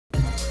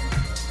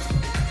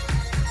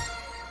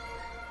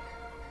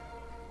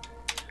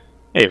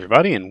Hey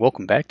everybody, and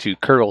welcome back to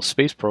Kerbal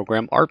Space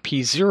Program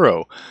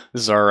RP-0.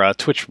 This is our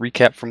Twitch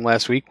recap from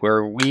last week,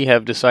 where we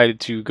have decided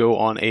to go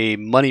on a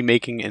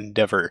money-making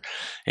endeavor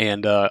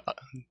and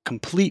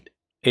complete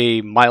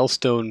a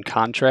milestone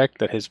contract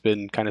that has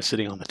been kind of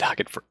sitting on the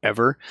docket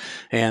forever,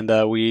 and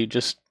we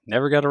just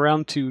never got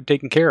around to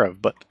taking care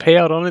of. But the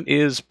payout on it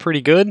is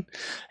pretty good,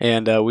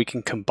 and we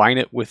can combine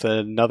it with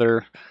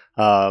another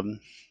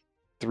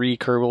 3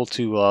 Kerbal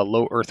to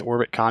low Earth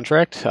orbit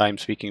contract. I'm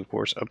speaking, of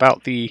course,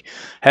 about the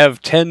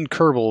have 10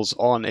 Kerbals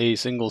on a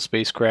single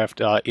spacecraft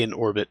in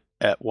orbit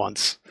at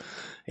once.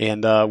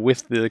 And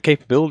with the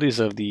capabilities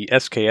of the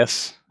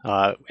SKS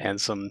and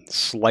some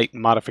slight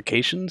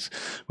modifications,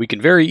 we can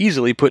very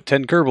easily put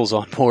 10 Kerbals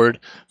on board,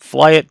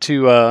 fly it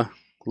to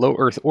low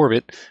Earth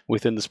orbit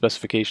within the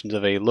specifications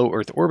of a low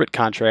Earth orbit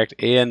contract,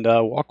 and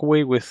walk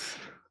away with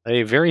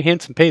a very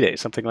handsome payday,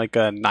 something like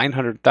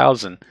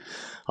 900,000.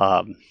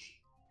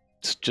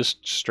 It's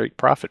just straight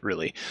profit,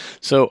 really.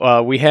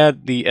 So we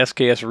had the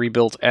SKS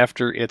rebuilt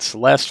after its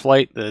last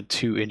flight. The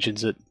 2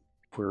 engines that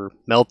were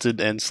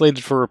melted and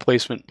slated for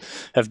replacement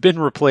have been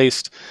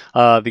replaced.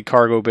 The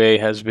cargo bay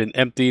has been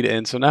emptied,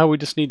 and so now we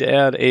just need to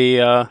add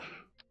a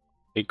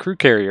crew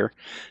carrier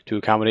to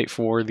accommodate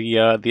for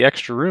the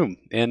extra room.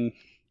 And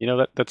you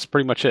know, that's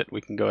pretty much it.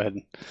 We can go ahead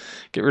and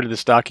get rid of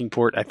this docking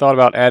port. I thought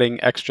about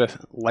adding extra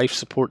life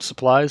support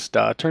supplies.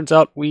 Turns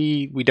out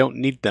we don't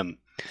need them,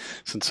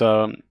 since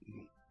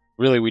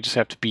really, we just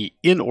have to be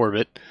in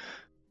orbit,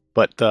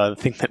 but the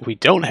thing that we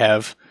don't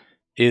have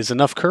is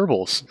enough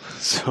Kerbals.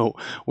 So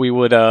we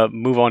would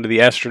move on to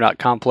the astronaut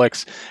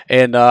complex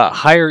and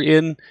hire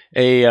in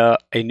a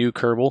new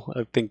Kerbal.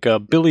 I think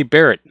Billy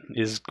Barrett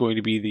is going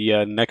to be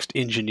the next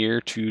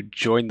engineer to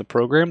join the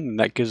program, and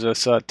that gives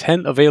us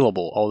 10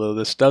 available, although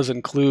this does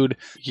include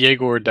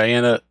Yegor,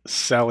 Diana,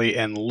 Sally,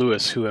 and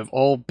Lewis, who have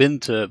all been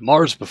to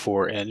Mars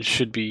before and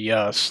should be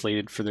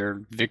slated for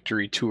their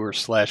victory tour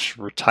 /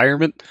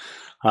 retirement.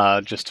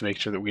 Just to make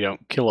sure that we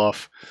don't kill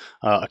off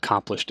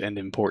accomplished and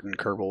important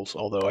Kerbals.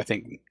 Although I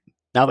think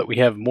now that we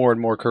have more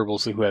and more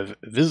Kerbals who have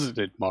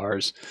visited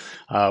Mars,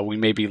 we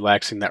may be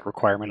laxing that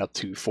requirement up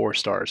to 4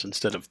 stars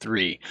instead of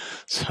 3.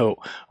 So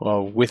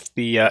with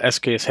the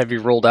SKS Heavy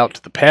rolled out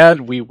to the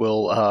pad, we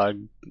will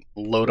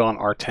load on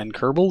our 10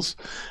 Kerbals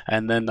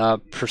and then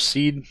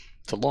proceed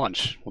to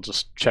launch. We'll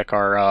just check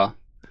our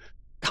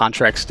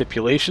contract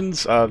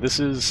stipulations. This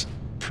is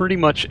pretty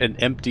much an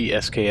empty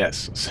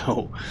SKS,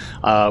 so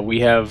we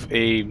have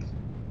a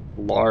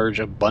large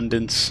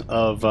abundance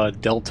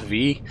of Delta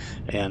V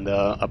and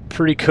a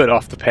pretty good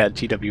off the pad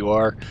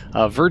TWR,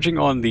 verging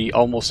on the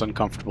almost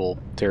uncomfortable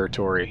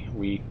territory.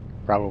 We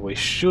probably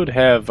should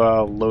have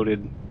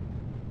loaded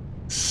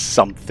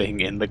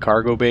something in the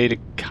cargo bay to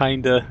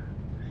kinda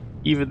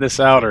even this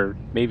out, or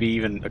maybe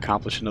even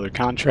accomplish another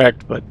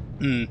contract, but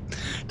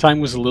time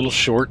was a little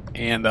short,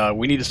 and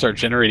we need to start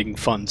generating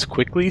funds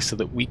quickly so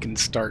that we can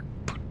start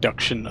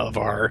production of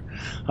our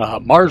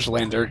Mars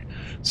lander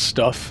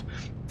stuff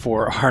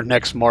for our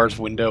next Mars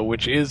window,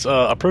 which is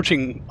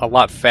approaching a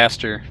lot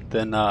faster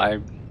than I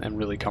am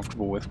really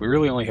comfortable with. We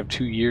really only have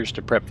 2 years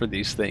to prep for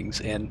these things,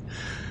 and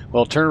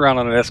well, turnaround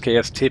on an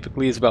SKS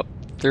typically is about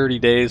 30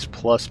 days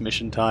plus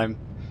mission time.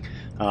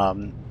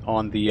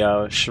 On the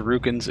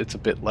Shurikens, it's a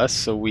bit less,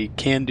 so we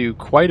can do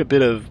quite a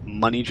bit of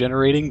money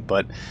generating,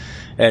 but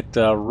at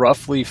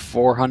roughly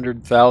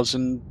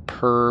 400,000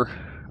 per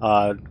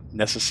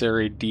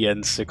necessary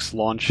DN6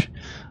 launch,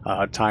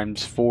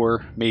 times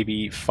 4,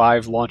 maybe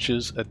 5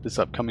 launches at this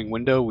upcoming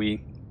window,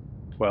 we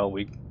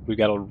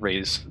got to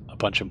raise a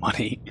bunch of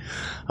money.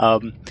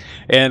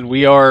 And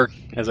we are,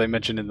 as I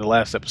mentioned in the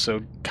last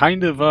episode,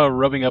 kind of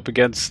rubbing up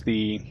against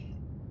the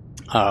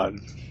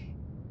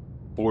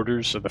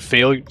borders of the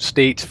failure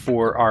state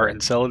for our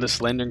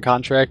Enceladus landing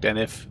contract, and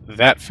if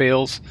that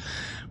fails,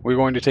 we're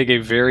going to take a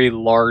very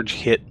large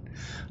hit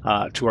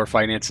to our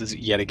finances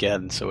yet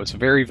again. So it's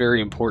very,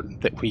 very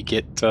important that we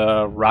get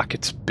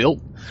rockets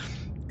built,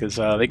 because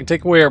they can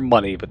take away our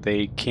money, but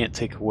they can't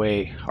take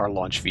away our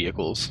launch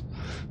vehicles.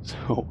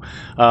 So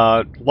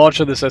launch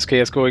of this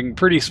SKS going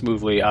pretty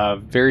smoothly.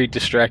 Very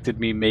distracted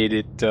me, made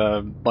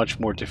it much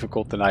more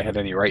difficult than I had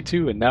any right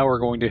to, and now we're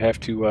going to have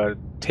to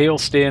tail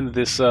stand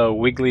this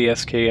wiggly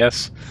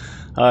SKS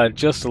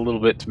just a little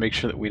bit to make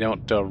sure that we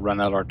don't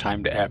run out our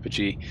time to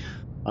apogee,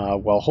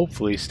 while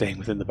hopefully staying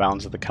within the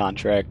bounds of the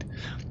contract.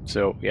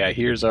 So yeah,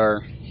 here's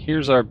our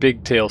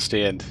big tail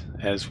stand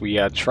as we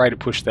try to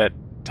push that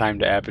time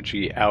to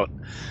apogee out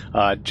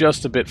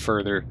just a bit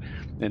further,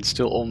 and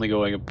still only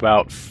going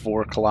about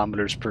 4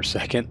 kilometers per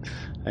second,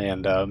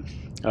 and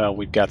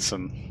we've got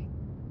some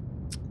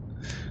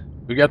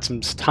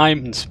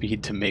time and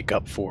speed to make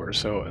up for.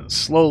 So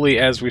slowly,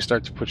 as we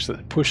start to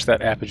push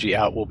that apogee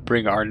out, we'll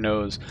bring our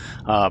nose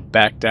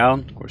back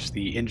down. Of course,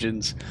 the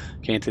engine's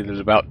canted at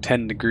about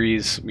 10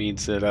 degrees,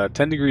 means that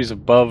 10 degrees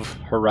above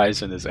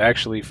horizon is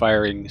actually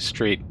firing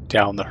straight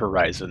down the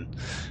horizon,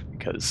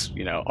 because,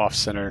 you know,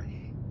 off-center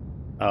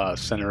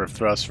center of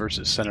thrust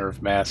versus center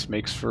of mass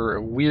makes for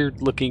a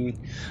weird looking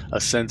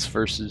ascents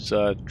versus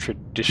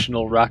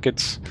traditional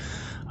rockets.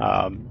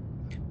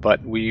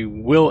 but we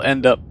will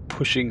end up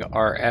pushing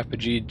our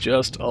apogee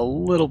just a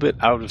little bit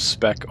out of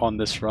spec on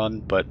this run,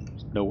 but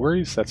no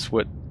worries, that's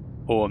what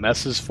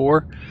OMS is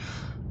for.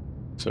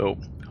 So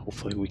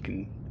hopefully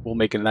we'll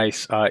make a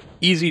nice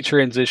easy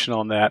transition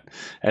on that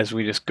as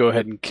we just go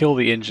ahead and kill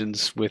the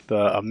engines with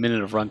a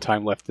minute of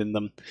runtime left in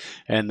them,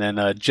 and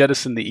then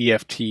jettison the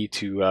EFT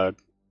to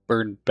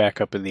burn back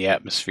up in the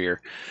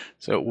atmosphere.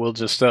 So we'll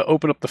just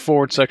open up the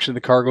forward section of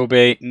the cargo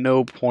bay.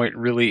 No point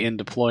really in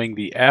deploying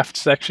the aft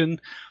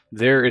section.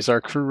 There is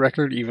our crew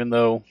record, even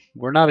though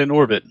we're not in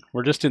orbit.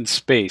 We're just in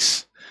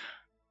space.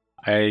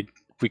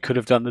 We could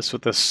have done this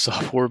with a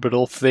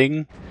suborbital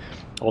thing,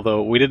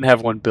 although we didn't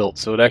have one built,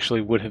 so it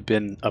actually would have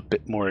been a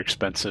bit more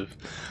expensive.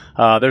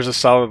 There's a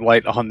solid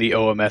light on the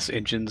OMS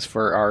engines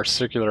for our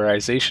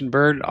circularization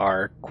burn,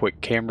 our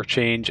quick camera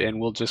change, and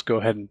we'll just go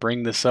ahead and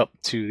bring this up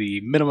to the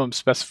minimum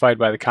specified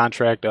by the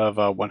contract of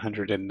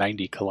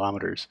 190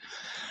 kilometers.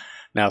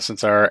 Now,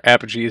 since our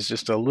apogee is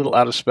just a little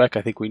out of spec,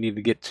 I think we need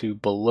to get to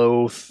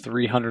below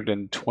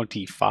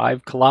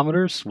 325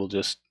 kilometers. We'll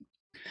just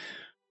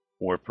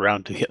warp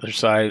around to the other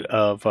side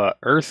of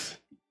Earth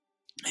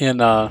and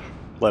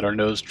let our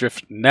nose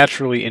drift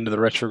naturally into the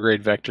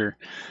retrograde vector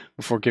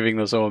before giving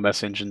those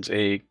OMS engines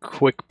a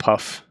quick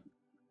puff.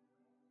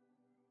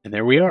 And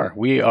there we are.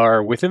 We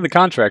are within the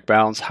contract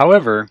bounds.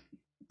 However,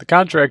 the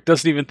contract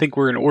doesn't even think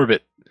we're in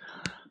orbit.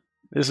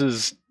 This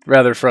is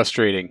rather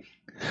frustrating.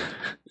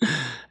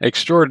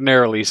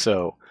 Extraordinarily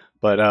so.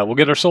 But we'll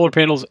get our solar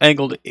panels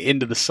angled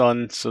into the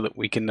sun so that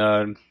we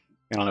can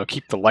I don't know,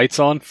 keep the lights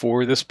on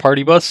for this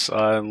party bus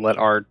and let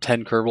our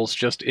 10 Kerbals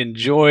just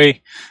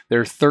enjoy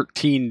their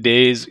 13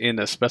 days in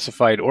a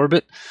specified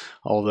orbit,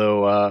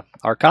 although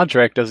our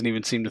contract doesn't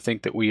even seem to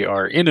think that we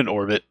are in an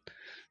orbit.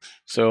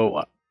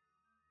 So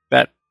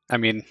that, I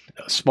mean,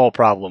 a small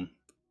problem.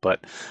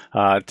 But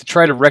to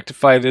try to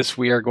rectify this,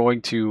 we are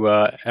going to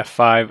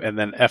F5 and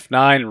then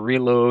F9,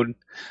 reload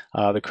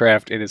the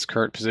craft in its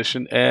current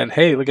position. And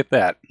hey, look at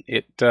that.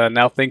 It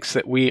now thinks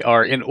that we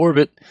are in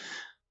orbit,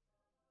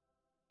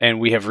 and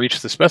we have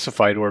reached the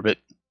specified orbit.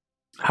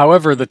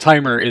 However, the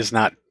timer is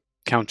not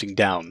counting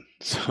down,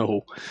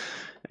 so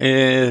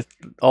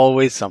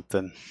always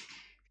something.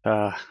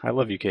 I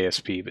love you,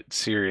 KSP, but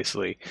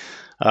seriously.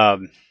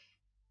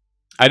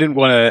 I didn't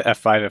want to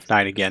F5,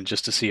 F9 again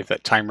just to see if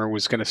that timer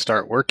was going to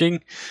start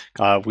working.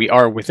 We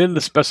are within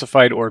the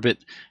specified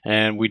orbit,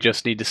 and we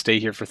just need to stay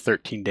here for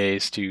 13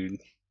 days to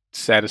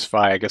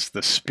satisfy, I guess,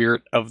 the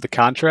spirit of the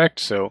contract.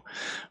 So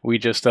we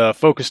just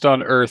focused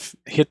on Earth,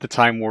 hit the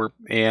time warp,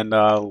 and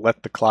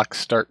let the clock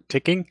start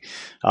ticking.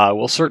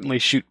 We'll certainly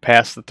shoot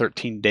past the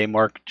 13-day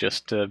mark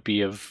just to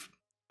be of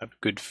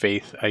good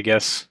faith, I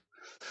guess.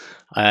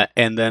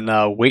 And then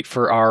wait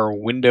for our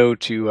window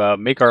to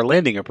make our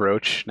landing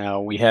approach.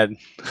 Now, we had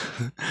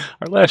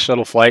our last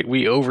shuttle flight,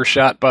 we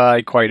overshot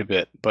by quite a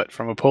bit, but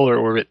from a polar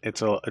orbit,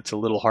 it's a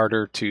little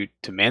harder to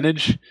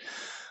manage.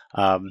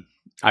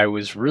 I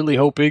was really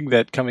hoping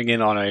that coming in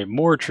on a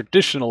more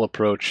traditional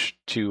approach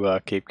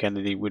to Cape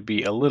Kennedy would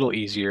be a little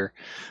easier.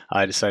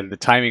 I decided the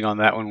timing on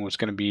that one was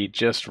going to be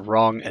just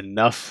wrong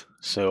enough,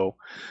 so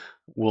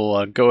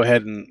we'll go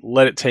ahead and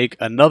let it take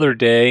another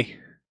day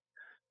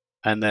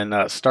and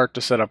then start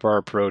to set up our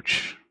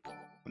approach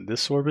on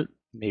this orbit,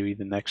 maybe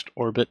the next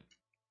orbit.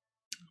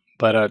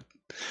 But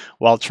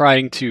while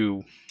trying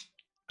to,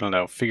 I don't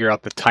know, figure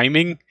out the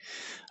timing,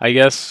 I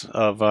guess,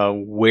 of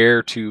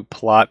where to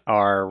plot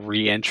our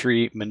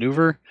re-entry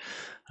maneuver,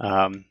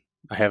 I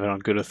have it on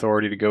good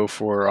authority to go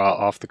for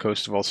off the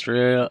coast of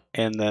Australia,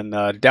 and then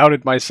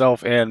doubted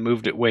myself and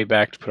moved it way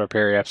back to put our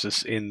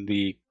periapsis in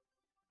the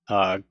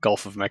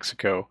Gulf of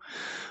Mexico,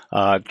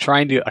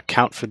 trying to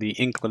account for the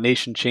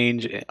inclination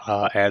change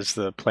as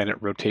the planet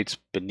rotates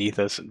beneath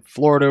us. And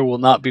Florida will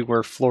not be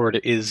where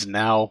Florida is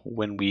now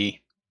when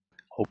we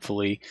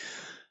hopefully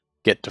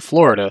get to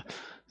Florida.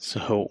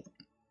 So,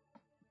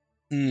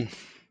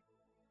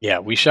 yeah,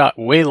 we shot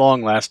way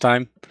long last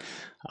time.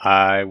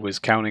 I was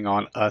counting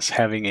on us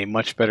having a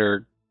much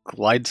better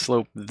glide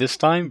slope this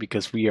time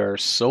because we are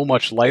so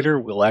much lighter.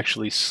 We'll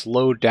actually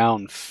slow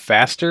down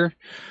faster,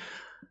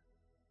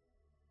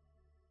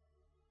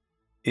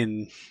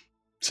 in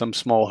some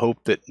small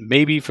hope that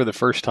maybe for the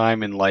first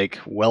time in like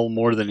well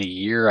more than a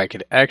year, I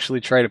could actually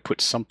try to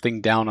put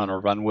something down on a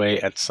runway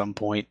at some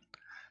point,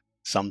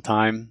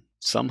 sometime,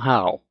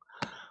 somehow.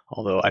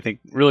 Although I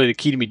think really the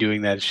key to me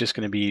doing that is just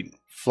going to be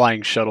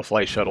flying shuttle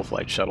flight,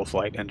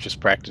 and just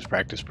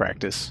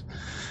practice,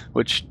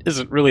 which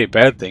isn't really a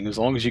bad thing. As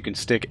long as you can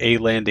stick a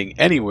landing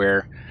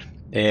anywhere,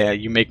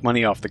 you make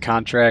money off the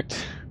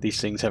contract. These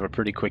things have a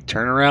pretty quick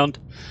turnaround.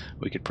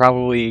 We could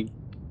probably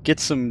get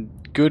some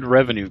good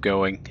revenue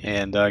going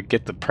and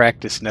get the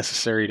practice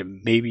necessary to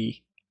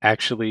maybe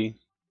actually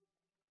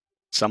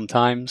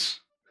sometimes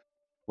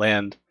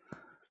land,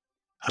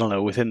 I don't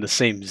know, within the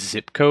same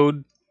zip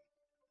code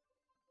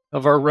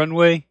of our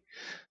runway.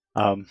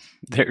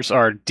 There's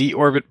our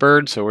deorbit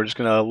burn, so we're just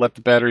going to let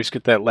the batteries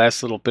get that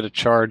last little bit of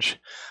charge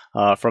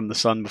from the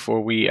sun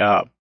before we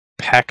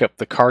pack up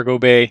the cargo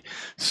bay,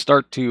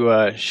 start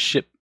to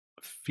ship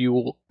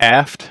fuel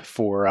aft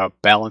for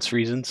balance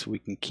reasons. We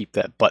can keep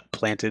that butt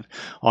planted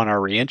on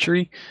our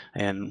reentry.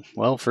 And,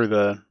 well, for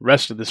the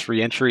rest of this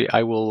reentry,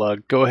 I will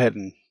go ahead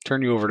and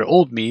turn you over to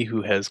old me,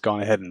 who has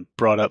gone ahead and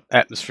brought up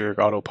atmospheric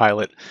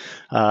autopilot,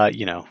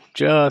 you know,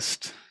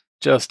 just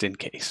in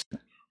case.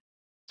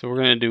 So we're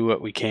going to do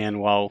what we can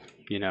while,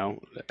 you know,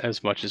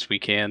 as much as we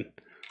can.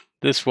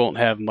 This won't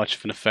have much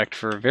of an effect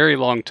for a very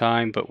long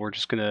time, but we're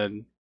just going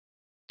to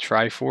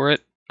try for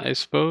it, I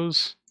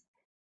suppose.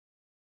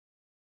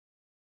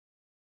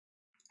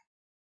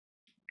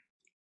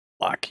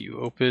 Lock you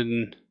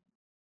open,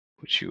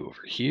 put you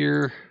over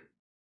here.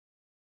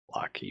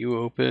 Lock you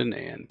open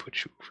and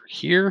put you over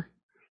here.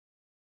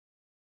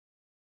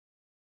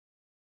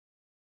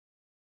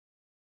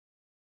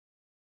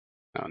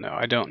 Oh no,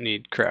 I don't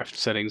need craft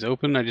settings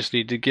open. I just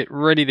need to get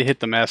ready to hit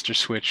the master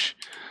switch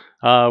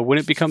when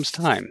it becomes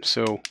time.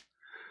 So,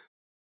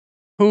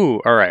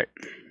 ooh, all right.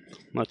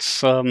 Let's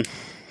they're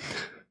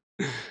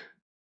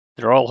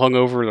all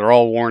hungover. They're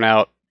all worn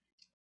out.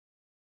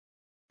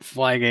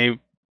 Flying a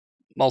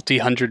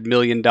multi-$100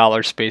 million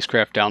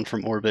spacecraft down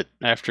from orbit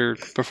after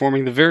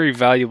performing the very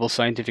valuable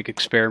scientific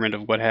experiment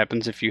of what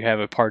happens if you have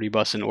a party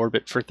bus in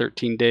orbit for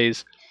 13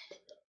 days.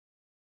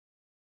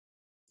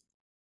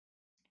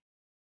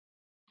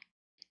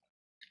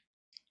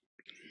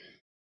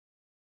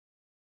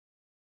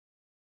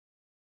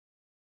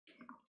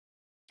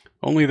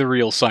 Only the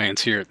real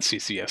science here at the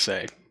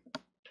CCSA.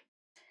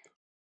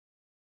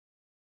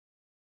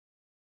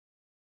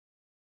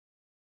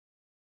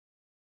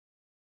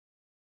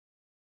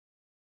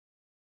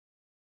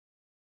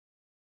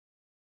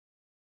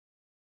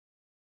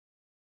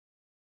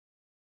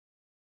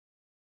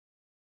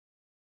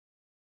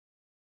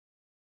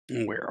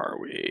 Where are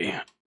we?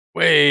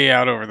 Way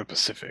out over the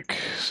Pacific.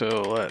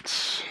 So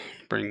let's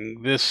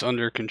bring this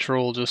under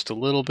control just a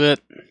little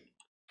bit.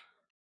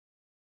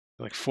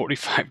 Like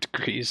 45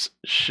 degrees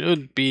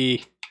should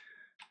be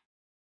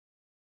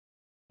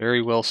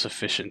very well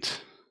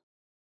sufficient,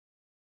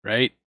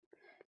 right?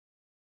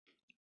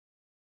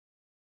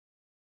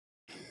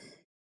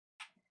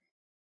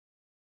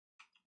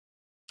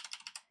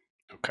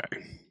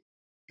 Okay.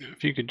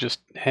 If you could just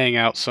hang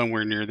out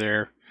somewhere near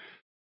there.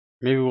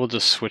 Maybe we'll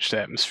just switch to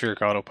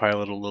atmospheric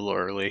autopilot a little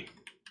early.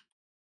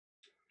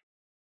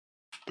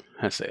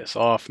 SAS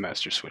off,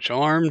 master switch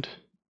armed.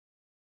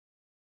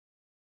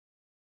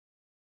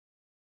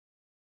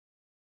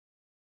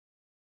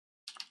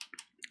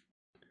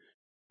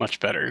 Much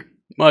better.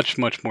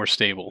 Much more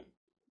stable.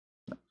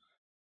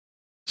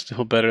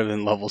 Still better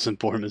than Levels and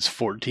Borman's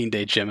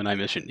 14-day Gemini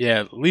mission. Yeah,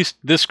 at least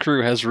this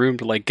crew has room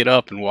to like get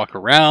up and walk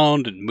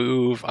around and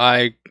move.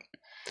 Man,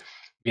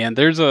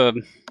 there's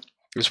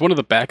one of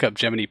the backup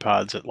Gemini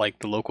pods at like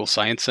the local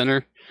science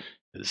center.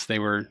 They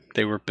were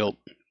built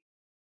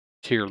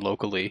here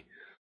locally,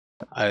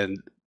 and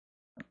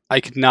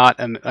I could not.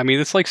 I mean,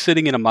 it's like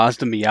sitting in a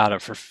Mazda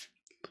Miata for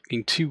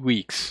fucking 2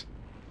 weeks.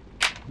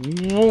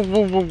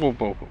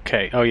 Whoa.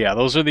 Okay. Oh yeah,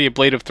 those are the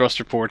ablative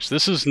thruster ports.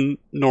 This is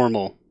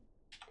normal.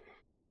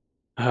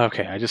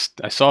 Okay,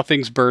 I saw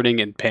things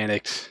burning and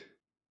panicked.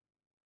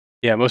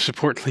 Yeah, most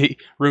importantly,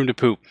 room to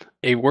poop.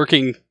 A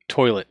working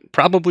toilet.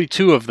 Probably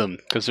 2 of them,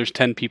 because there's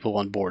 10 people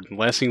on board. The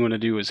last thing you want to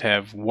do is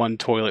have 1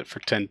 toilet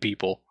for 10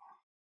 people.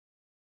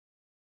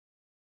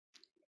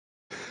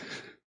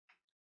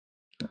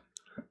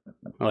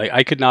 Like,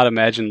 I could not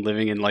imagine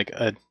living in like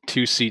a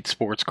 2-seat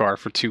sports car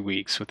for 2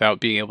 weeks without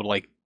being able to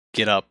like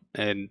get up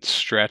and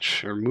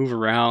stretch or move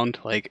around.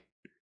 Like,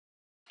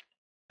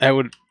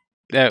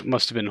 that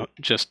must have been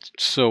just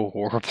so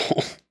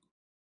horrible.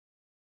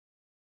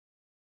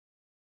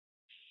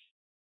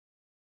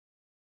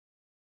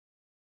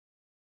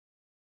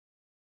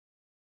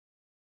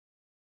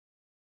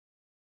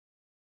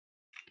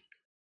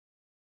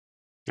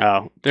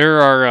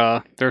 There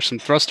are some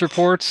thruster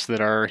ports that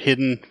are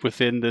hidden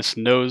within this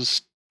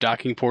nose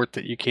docking port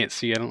that you can't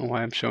see. I don't know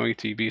why I'm showing it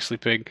to you, Beastly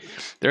Pig.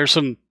 There are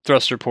some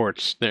thruster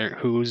ports there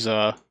whose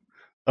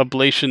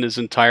ablation is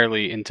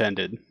entirely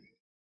intended.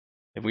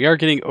 And we are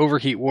getting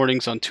overheat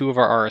warnings on 2 of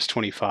our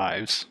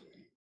RS-25s.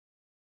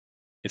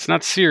 It's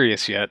not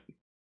serious yet,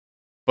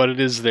 but it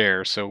is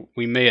there, so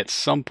we may at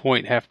some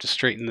point have to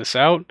straighten this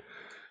out.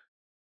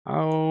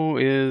 How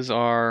is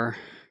our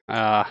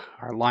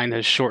line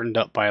has shortened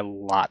up by a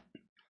lot.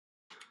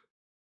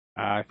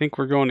 I think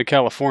we're going to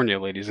California,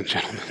 ladies and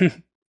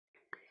gentlemen.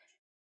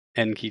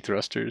 N key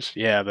thrusters.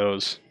 Yeah,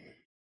 those.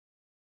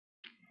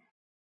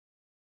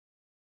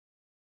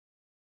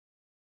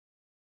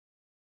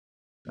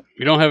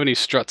 We don't have any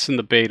struts in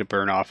the bay to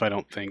burn off, I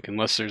don't think,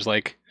 unless there's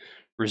like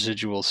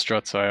residual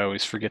struts I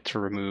always forget to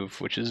remove,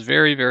 which is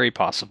very, very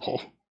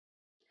possible.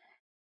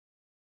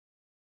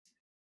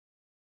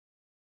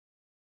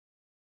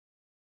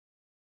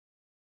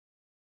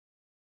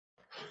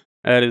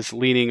 That is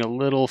leaning a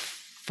little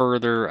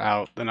further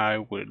out than I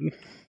would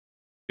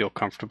feel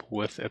comfortable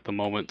with at the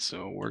moment,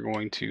 so we're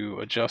going to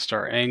adjust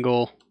our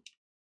angle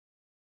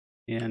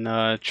and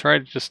try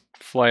to just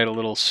fly it a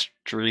little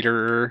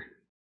straighter.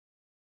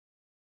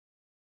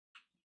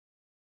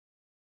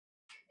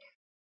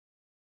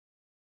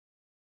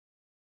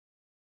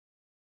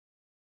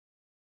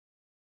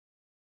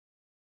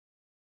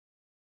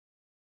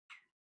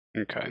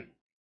 Okay.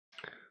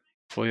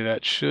 Hopefully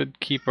that should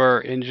keep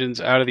our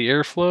engines out of the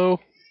airflow.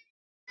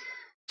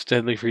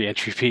 Steadily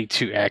reentry being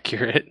too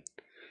accurate.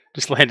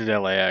 Just landed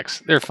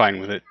LAX. They're fine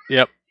with it.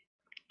 Yep.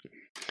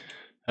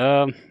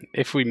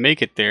 If we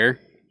make it there,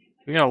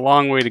 we got a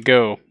long way to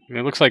go.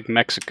 It looks like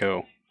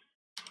Mexico.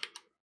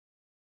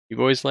 You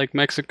boys like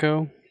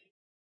Mexico?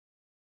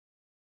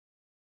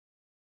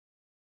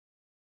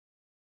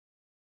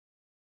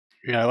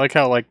 Yeah, I like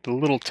how like the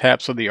little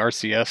taps of the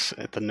RCS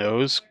at the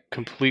nose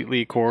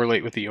completely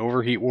correlate with the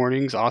overheat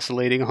warnings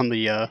oscillating on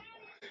the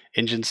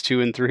engines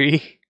 2 and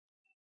 3.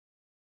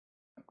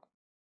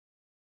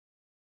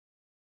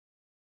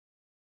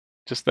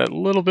 Just that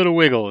little bit of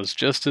wiggle is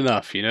just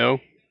enough, you know?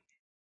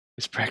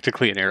 It's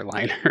practically an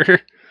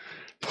airliner.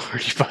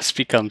 Party bus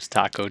becomes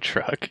taco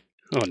truck.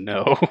 Oh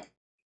no.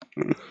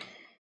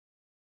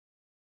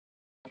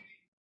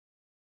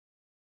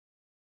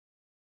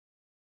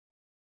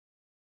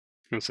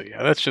 So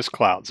yeah, that's just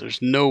clouds.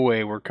 There's no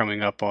way we're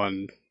coming up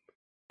on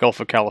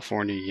Gulf of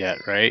California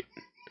yet, right?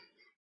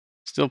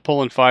 Still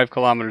pulling 5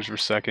 kilometers per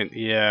second.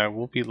 Yeah,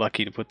 we'll be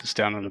lucky to put this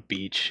down on a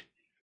beach.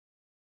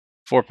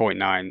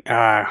 4.9.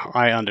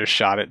 I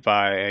undershot it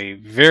by a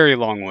very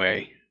long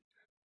way.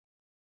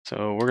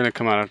 So we're going to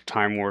come out of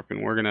time warp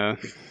and we're going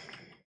to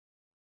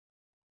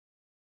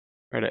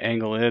try to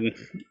angle in,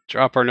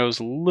 drop our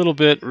nose a little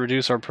bit,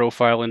 reduce our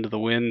profile into the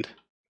wind,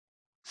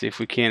 see if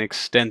we can't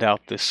extend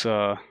out this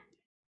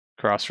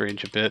cross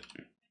range a bit.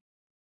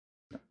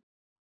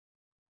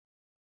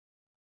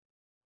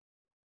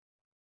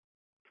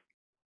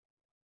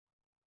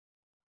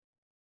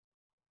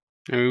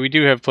 I mean, we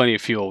do have plenty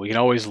of fuel. We can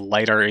always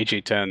light our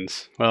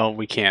AJ-10s. Well,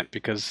 we can't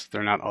because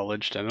they're not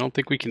ullaged, and I don't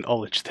think we can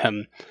ullage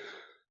them.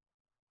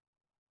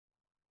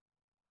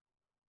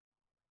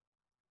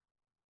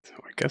 So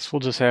I guess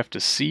we'll just have to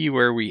see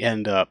where we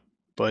end up.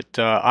 But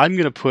I'm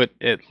going to put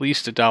at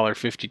least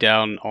 $1.50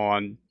 down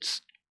on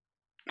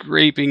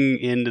scraping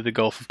into the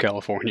Gulf of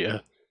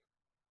California.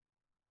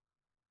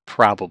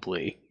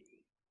 Probably.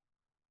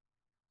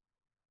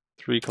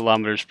 3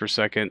 kilometers per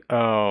second.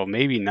 Oh,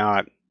 maybe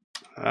not.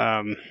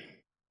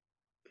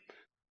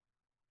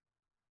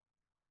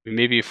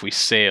 Maybe if we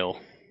sail.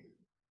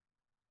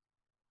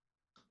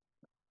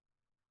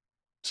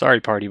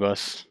 Sorry, party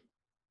bus.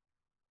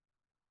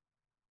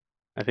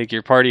 I think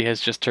your party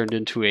has just turned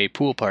into a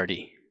pool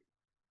party.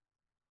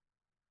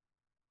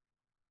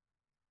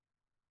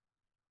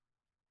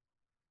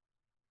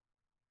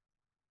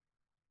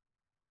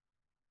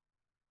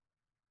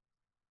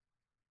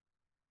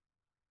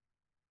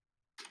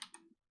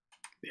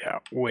 Yeah,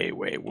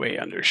 way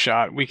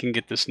undershot. We can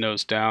get this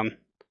nose down.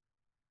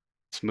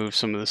 Let's move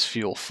some of this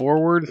fuel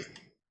forward.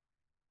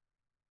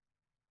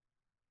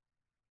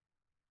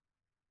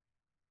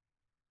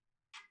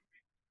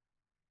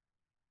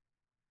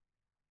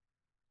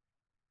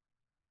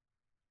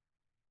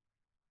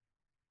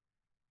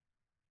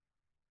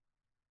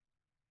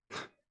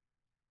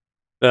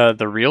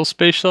 The real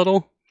space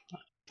shuttle?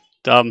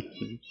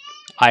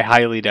 I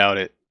highly doubt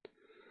it.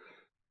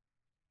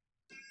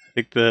 I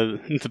think the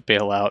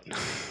bailout.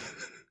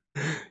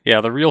 Yeah,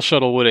 the real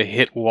shuttle would have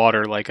hit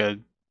water like a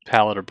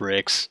pallet of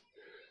bricks.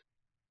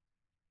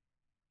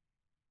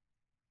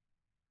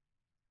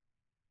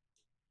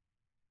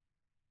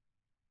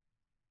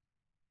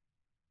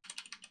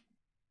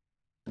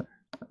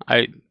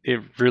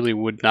 It really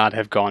would not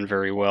have gone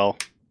very well.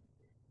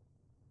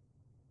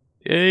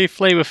 Yay,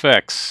 flame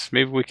effects.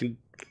 Maybe we can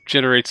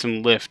generate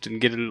some lift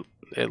and get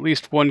at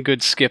least one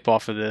good skip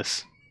off of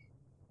this.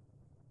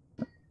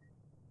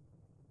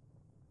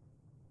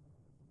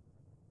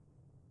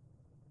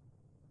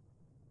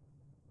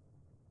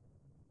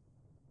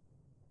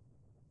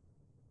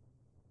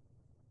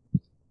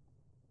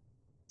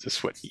 This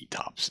is what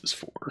E-Tops is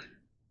for.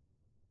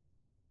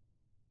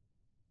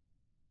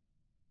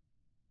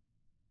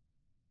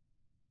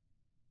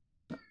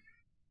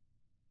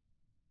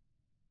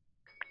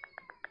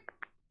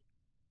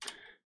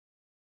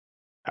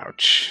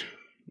 Ouch.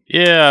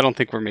 Yeah, I don't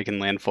think we're making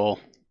landfall.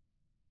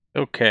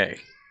 Okay.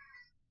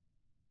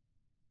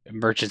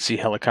 Emergency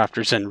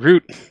helicopters en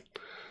route.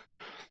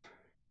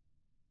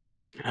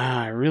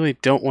 I really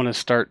don't want to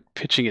start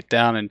pitching it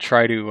down and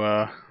try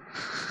to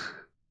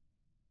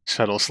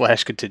shuttle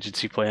 /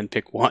 contingency plan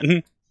pick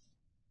one.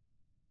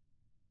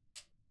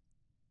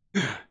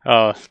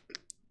 Yeah,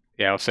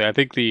 I'll say I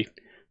think the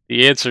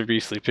answer,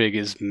 Beastly Pig,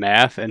 is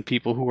math and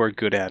people who are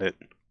good at it.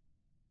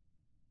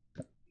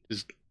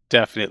 Is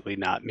definitely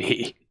not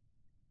me.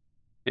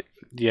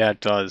 Yeah,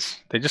 it does.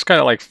 They just kind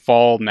of like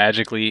fall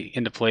magically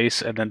into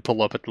place and then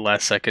pull up at the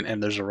last second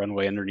and there's a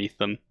runway underneath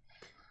them.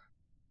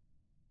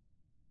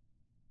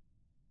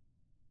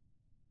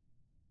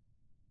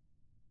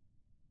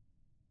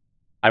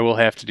 I will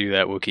have to do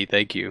that, Wookie.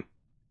 Thank you.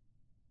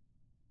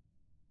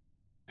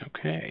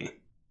 Okay.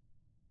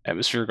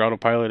 Atmospheric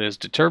autopilot has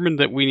determined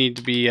that we need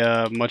to be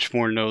much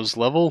more nose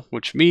level,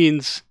 which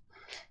means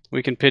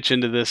we can pitch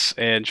into this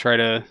and try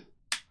to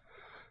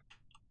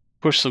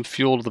push some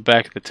fuel to the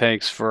back of the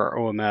tanks for our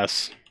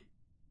OMS.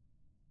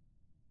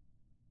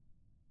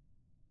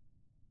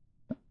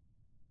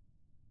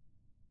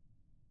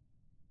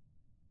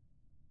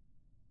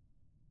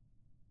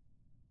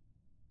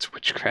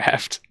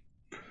 witchcraft.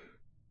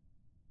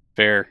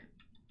 Fair.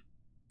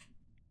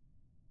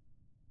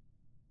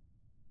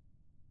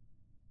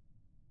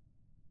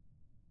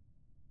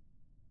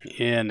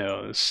 Yeah,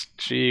 no,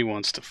 she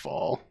wants to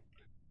fall.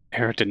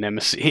 Aero to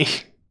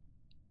Nemesis.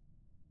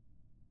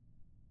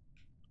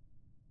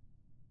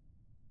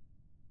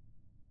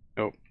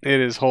 Oh, it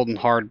is holding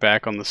hard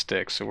back on the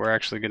stick, so we're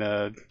actually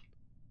gonna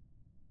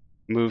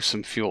move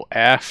some fuel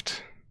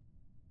aft.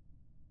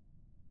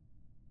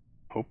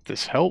 Hope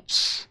this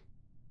helps.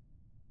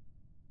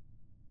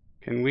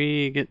 Can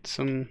we get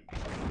some...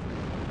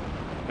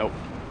 Nope.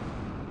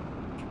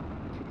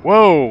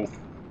 Whoa!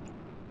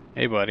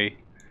 Hey, buddy.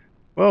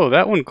 Whoa,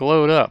 that one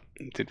glowed up.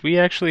 Did we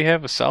actually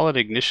have a solid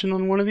ignition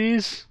on one of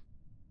these?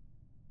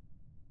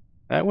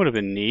 That would have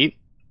been neat.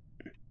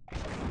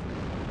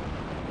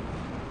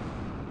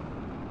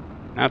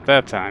 Not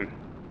that time.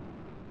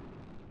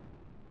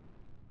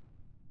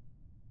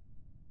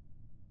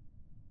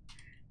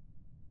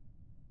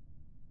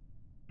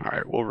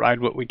 Alright, we'll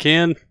ride what we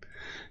can.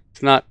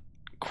 It's not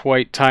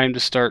quite time to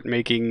start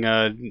making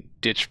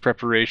ditch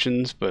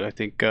preparations, but I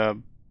think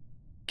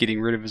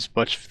getting rid of as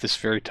much of this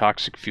very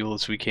toxic fuel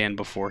as we can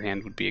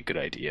beforehand would be a good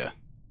idea.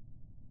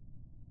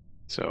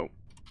 So,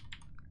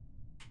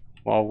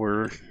 while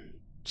we're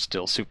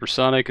still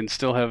supersonic and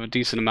still have a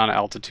decent amount of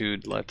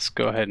altitude, let's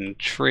go ahead and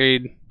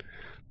trade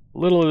a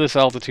little of this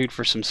altitude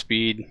for some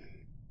speed.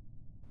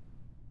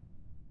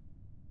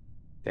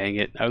 Dang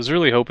it. I was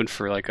really hoping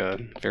for like a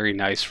very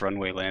nice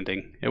runway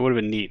landing. It would have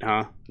been neat,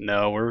 huh?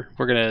 No, we're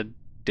gonna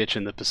ditch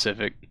in the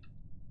Pacific.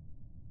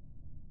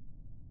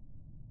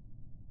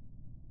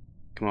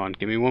 Come on,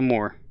 give me one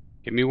more.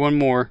 Give me one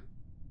more.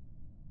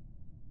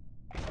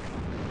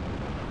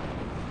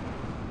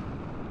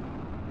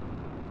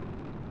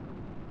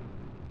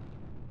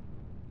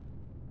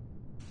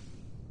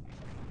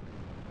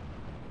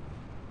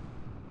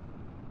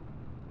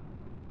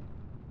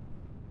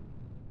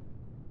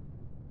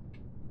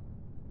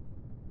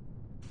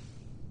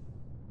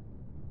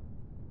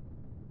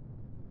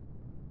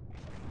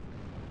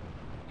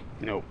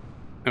 Nope.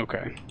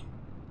 Okay.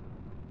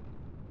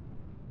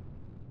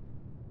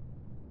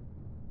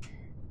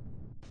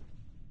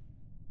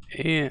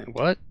 And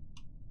what?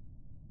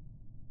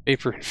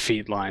 Paper and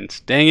feed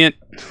lines. Dang it.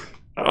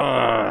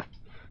 Alright,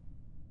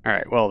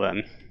 well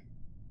then.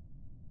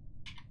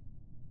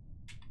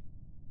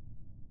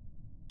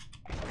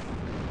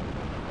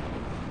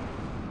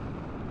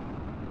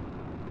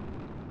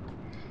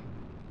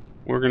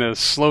 We're gonna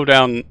slow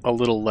down a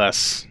little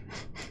less.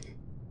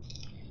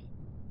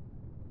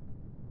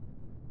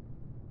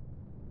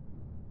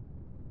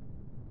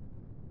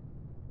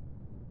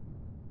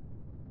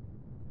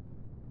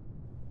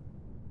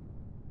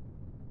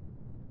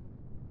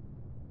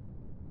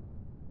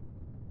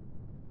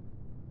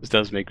 This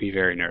does make me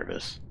very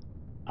nervous.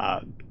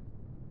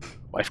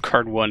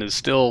 Lifeguard 1 is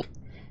still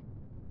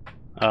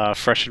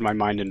fresh in my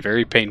mind and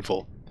very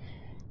painful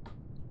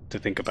to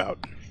think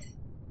about.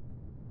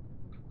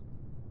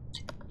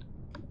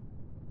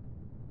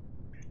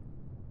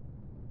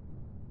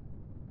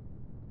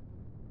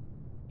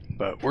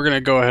 But we're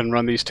gonna go ahead and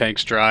run these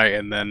tanks dry,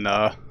 and then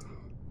I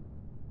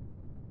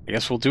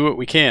guess we'll do what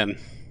we can.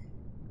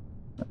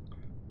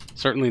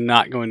 Certainly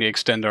not going to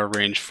extend our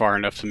range far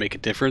enough to make a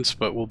difference,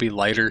 but we'll be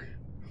lighter.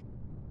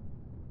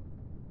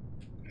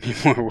 Be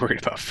more worried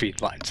about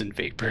feed lines and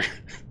vapor.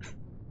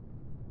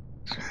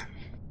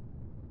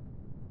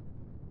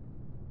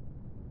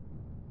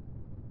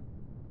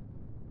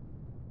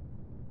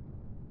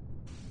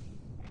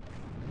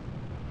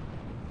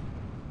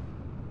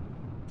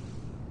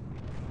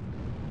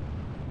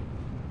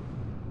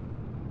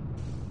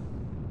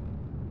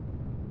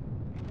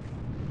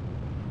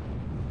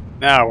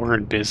 Now we're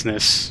in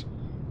business.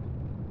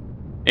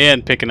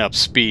 And picking up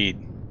speed.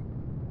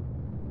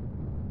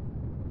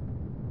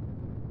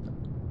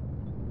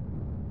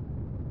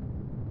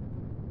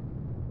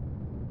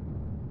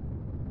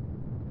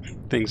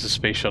 Things the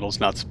space shuttle's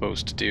not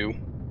supposed to do.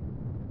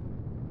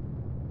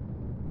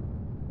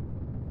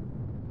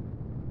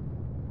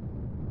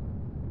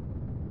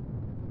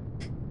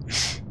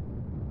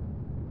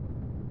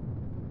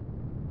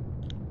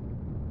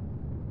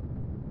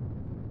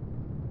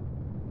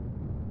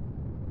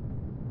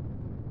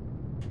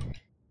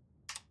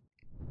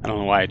 I don't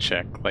know why I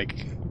checked.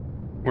 Like,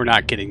 we're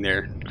not getting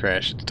there,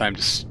 Crash. It's time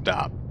to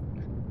stop.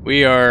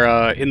 We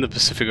are in the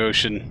Pacific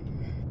Ocean.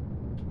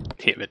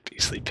 Damn it,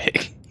 Beastly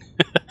Pig.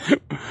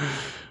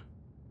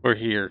 We're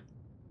here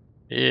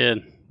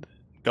in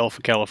Gulf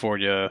of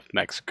California,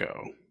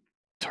 Mexico.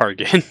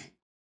 Target.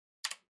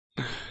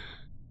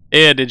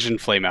 And engine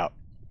flame out.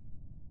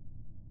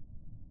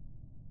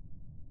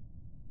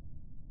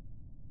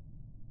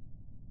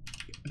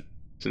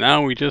 So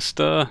now we just,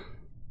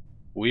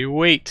 we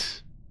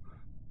wait.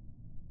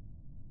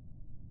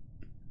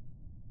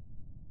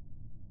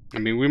 I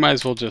mean, we might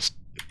as well just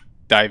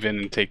dive in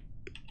and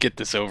get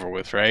this over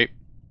with, right?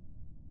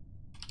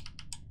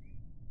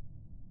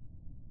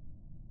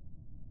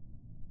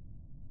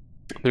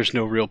 There's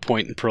no real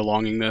point in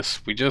prolonging this.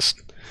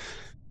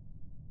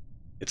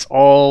 It's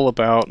all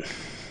about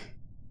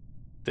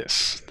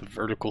this, the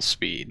vertical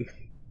speed.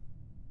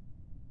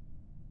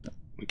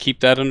 We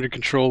keep that under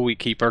control, we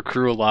keep our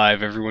crew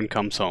alive, everyone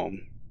comes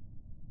home.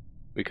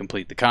 We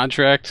complete the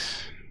contract,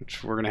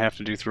 which we're going to have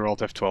to do through Alt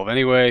F12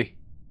 anyway,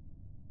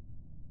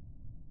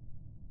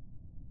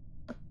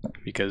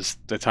 because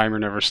the timer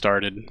never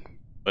started.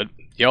 But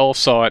y'all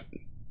saw it,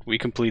 we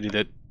completed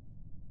it.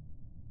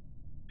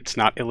 It's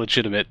not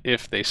illegitimate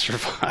if they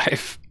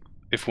survive,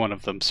 if one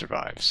of them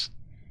survives.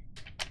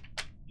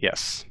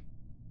 Yes.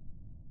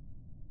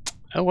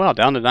 Oh wow,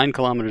 down to 9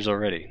 kilometers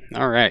already.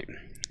 Alright,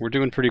 we're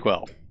doing pretty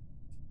well.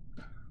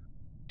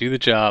 Do the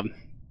job,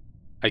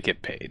 I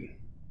get paid.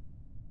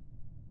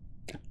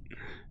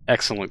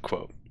 Excellent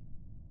quote.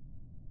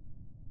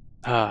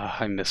 Ah,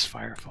 I miss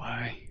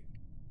Firefly.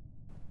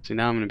 See,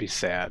 now I'm gonna be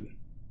sad.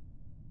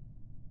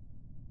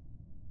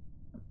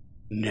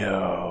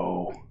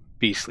 No,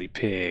 beastly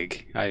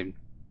pig.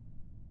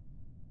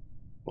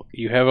 Well,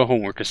 you have a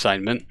homework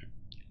assignment.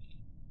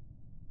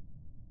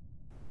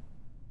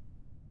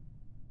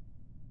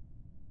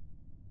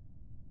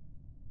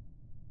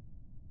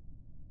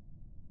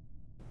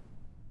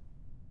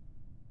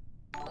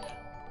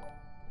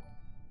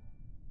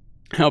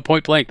 Oh,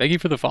 point blank, thank you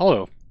for the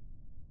follow.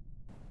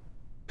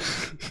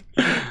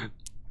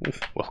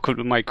 Welcome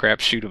to my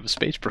crapshoot of a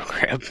space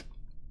program.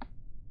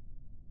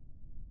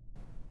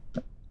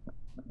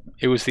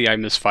 It was the I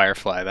Miss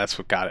Firefly, that's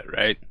what got it,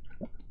 right?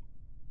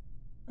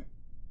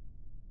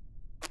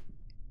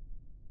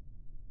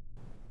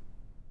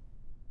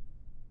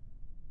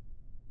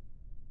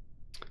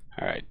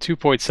 Alright,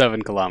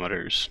 2.7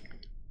 kilometers.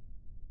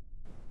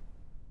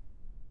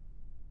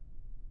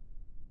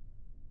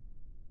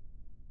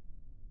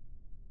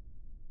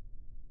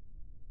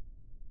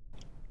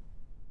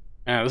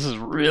 Now, this is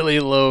really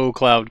low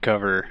cloud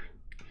cover.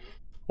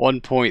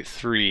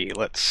 1.3.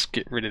 Let's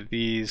get rid of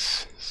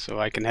these so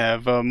I can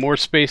have more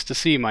space to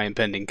see my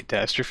impending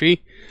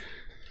catastrophe.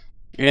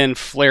 And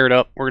flare it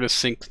up. We're going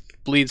to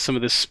bleed some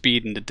of this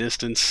speed into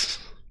distance,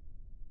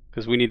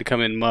 because we need to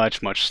come in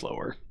much, much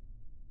slower.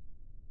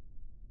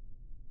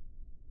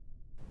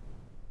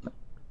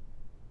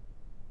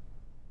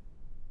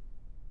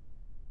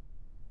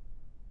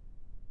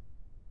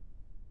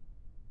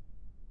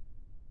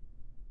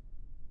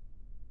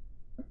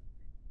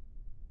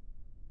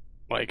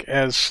 Like,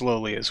 as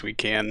slowly as we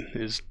can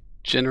is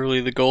generally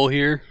the goal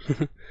here.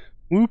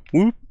 Whoop,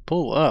 whoop,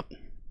 pull up.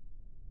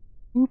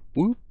 Whoop,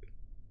 whoop.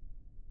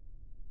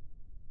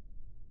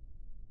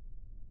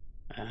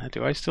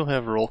 Do I still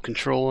have roll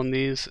control on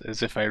these,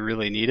 as if I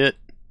really need it?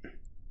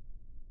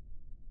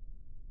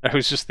 I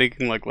was just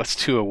thinking, like,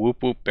 let's do a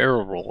whoop whoop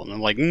barrel roll, and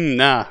I'm like,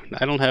 nah,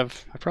 I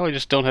probably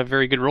just don't have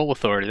very good roll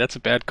authority. That's a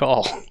bad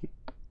call.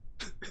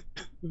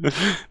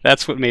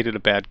 That's what made it a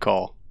bad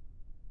call.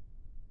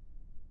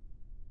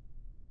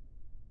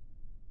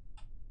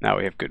 Now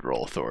we have good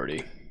roll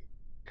authority.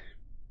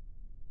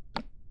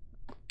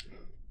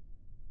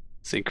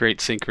 Sync rate,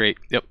 sync rate.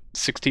 Yep,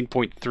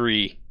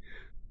 16.3.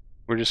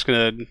 We're just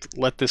gonna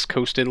let this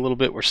coast in a little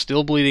bit. We're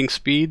still bleeding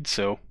speed,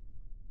 so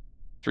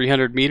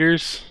 300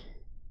 meters.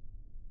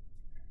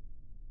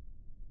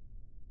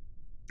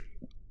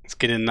 Let's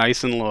get in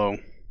nice and low.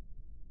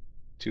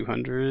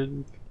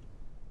 200.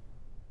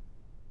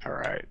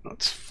 Alright,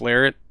 let's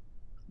flare it.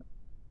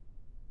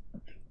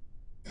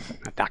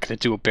 I'm not gonna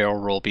do a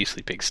barrel roll,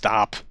 beastly pig.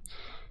 Stop.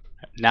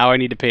 Now I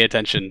need to pay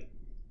attention.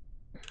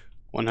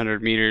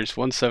 100 meters,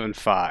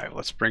 175.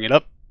 Let's bring it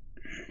up.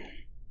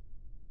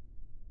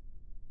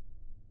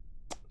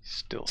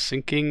 Still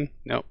sinking.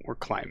 Nope, we're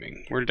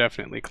climbing. We're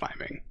definitely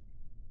climbing.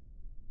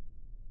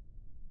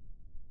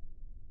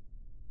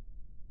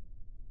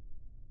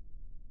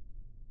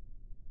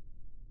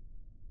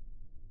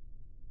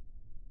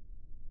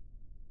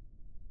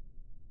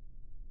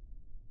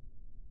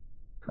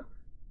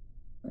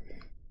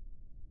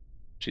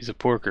 She's a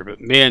porker,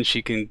 but man,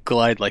 she can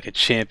glide like a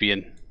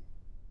champion.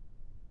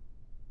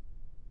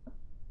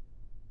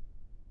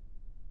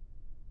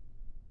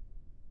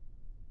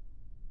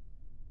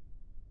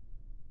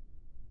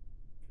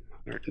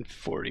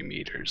 .140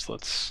 meters.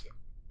 Let's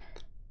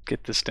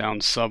get this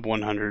down sub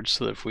 100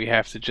 so that if we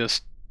have to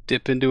just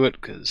dip into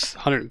it, because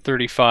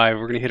 135,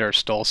 we're going to hit our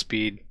stall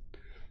speed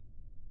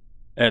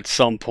at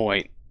some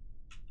point.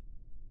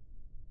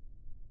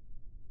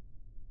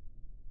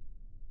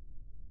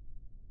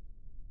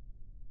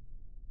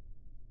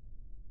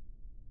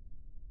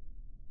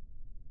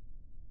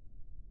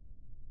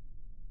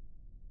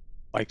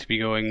 Like to be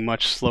going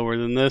much slower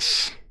than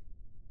this.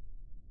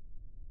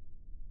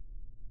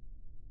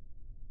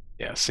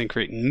 Yeah, sync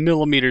rate in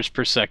millimeters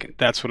per second.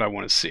 That's what I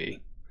want to see.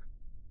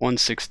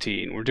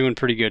 116. We're doing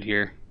pretty good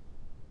here.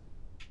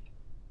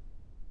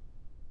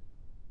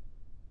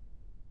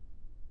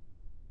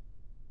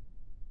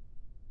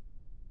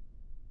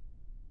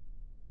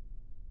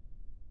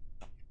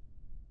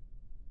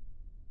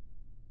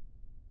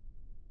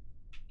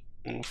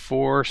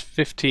 For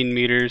 15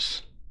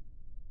 meters.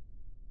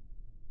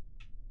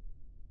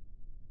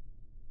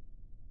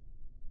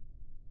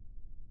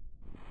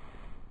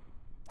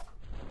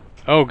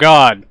 Oh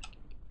god.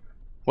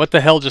 What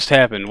the hell just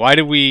happened? Why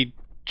did we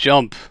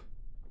Jump.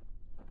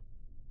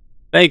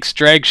 Thanks,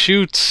 drag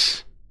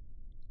chutes.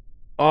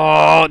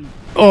 Oh,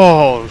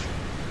 oh.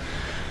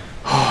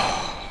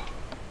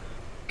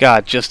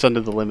 God, just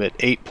under the limit.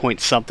 8 point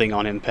something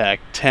on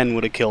impact. 10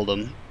 would have killed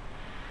him.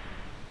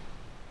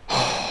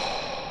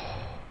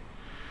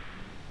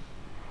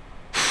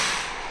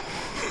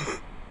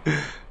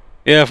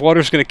 Yeah, if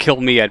water's gonna kill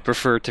me, I'd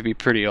prefer it to be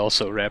pretty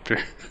also,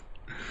 Raptor.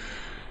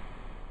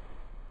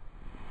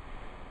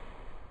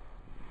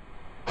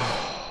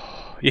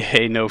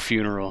 Yay, no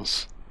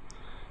funerals.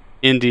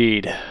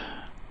 Indeed.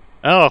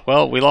 Oh,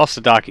 well, we lost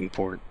the docking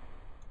port.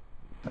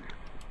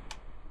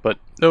 But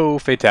no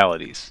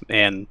fatalities,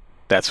 and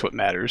that's what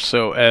matters.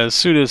 So as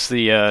soon as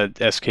the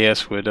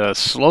SKS would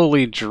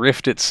slowly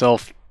drift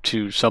itself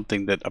to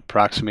something that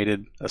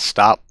approximated a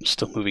stop,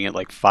 still moving at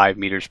like 5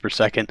 meters per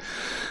second,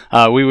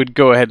 we would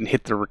go ahead and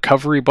hit the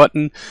recovery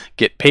button,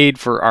 get paid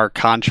for our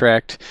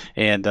contract,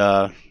 and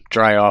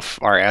dry off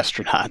our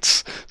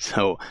astronauts.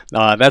 So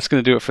that's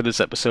going to do it for this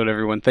episode,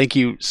 everyone. Thank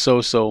you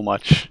so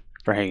much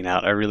for hanging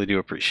out. I really do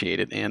appreciate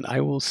it, and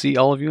I will see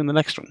all of you in the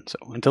next one. So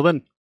until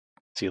then,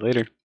 see you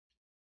later.